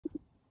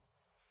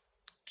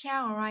Okay,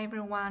 alright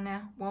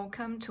everyone,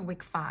 welcome to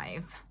week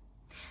 5.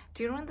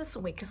 During this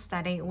week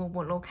study, we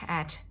will look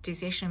at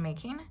decision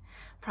making,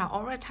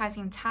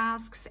 prioritizing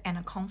tasks,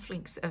 and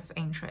conflicts of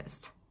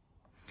interest.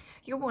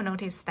 You will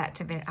notice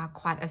that there are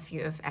quite a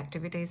few of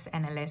activities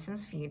and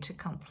lessons for you to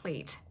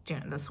complete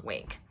during this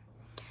week.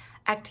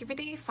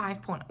 Activity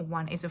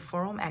 5.1 is a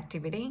forum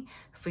activity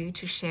for you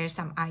to share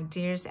some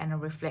ideas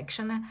and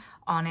reflection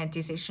on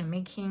decision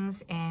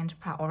makings and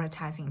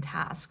prioritizing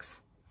tasks.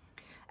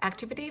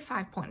 Activity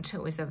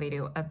 5.2 is a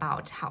video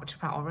about how to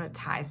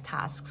prioritize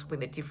tasks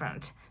with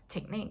different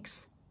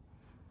techniques.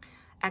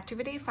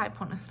 Activity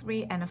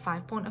 5.3 and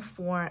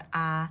 5.4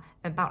 are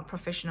about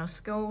professional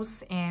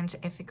skills and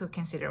ethical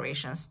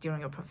considerations during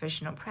your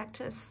professional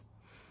practice.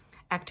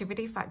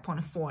 Activity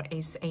 5.4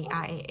 is a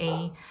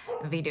IAA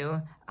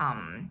video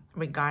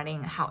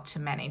regarding how to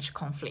manage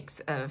conflicts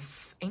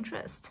of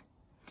interest.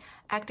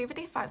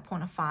 Activity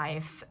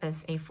 5.5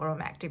 is a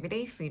forum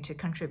activity for you to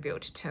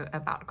contribute to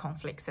about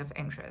conflicts of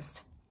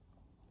interest.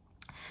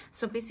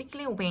 So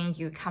basically, when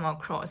you come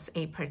across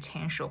a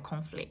potential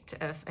conflict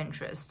of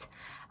interest,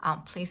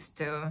 please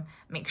do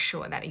make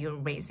sure that you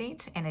raise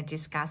it and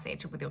discuss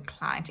it with your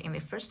client in the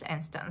first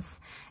instance,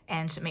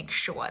 and make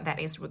sure that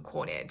it's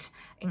recorded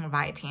in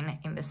writing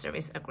in the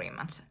service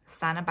agreement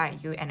signed by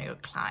you and your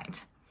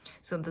client.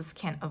 So this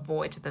can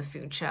avoid the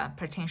future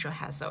potential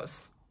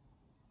hassles.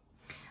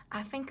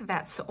 I think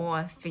that's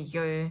all for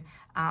you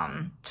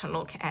to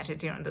look at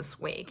during this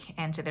week,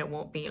 and there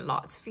will be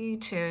lots for you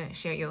to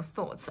share your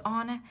thoughts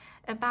on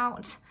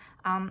about.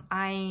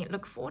 I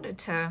look forward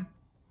to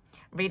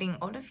reading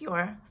all of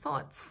your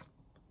thoughts.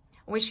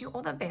 Wish you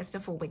all the best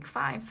for week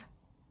 5.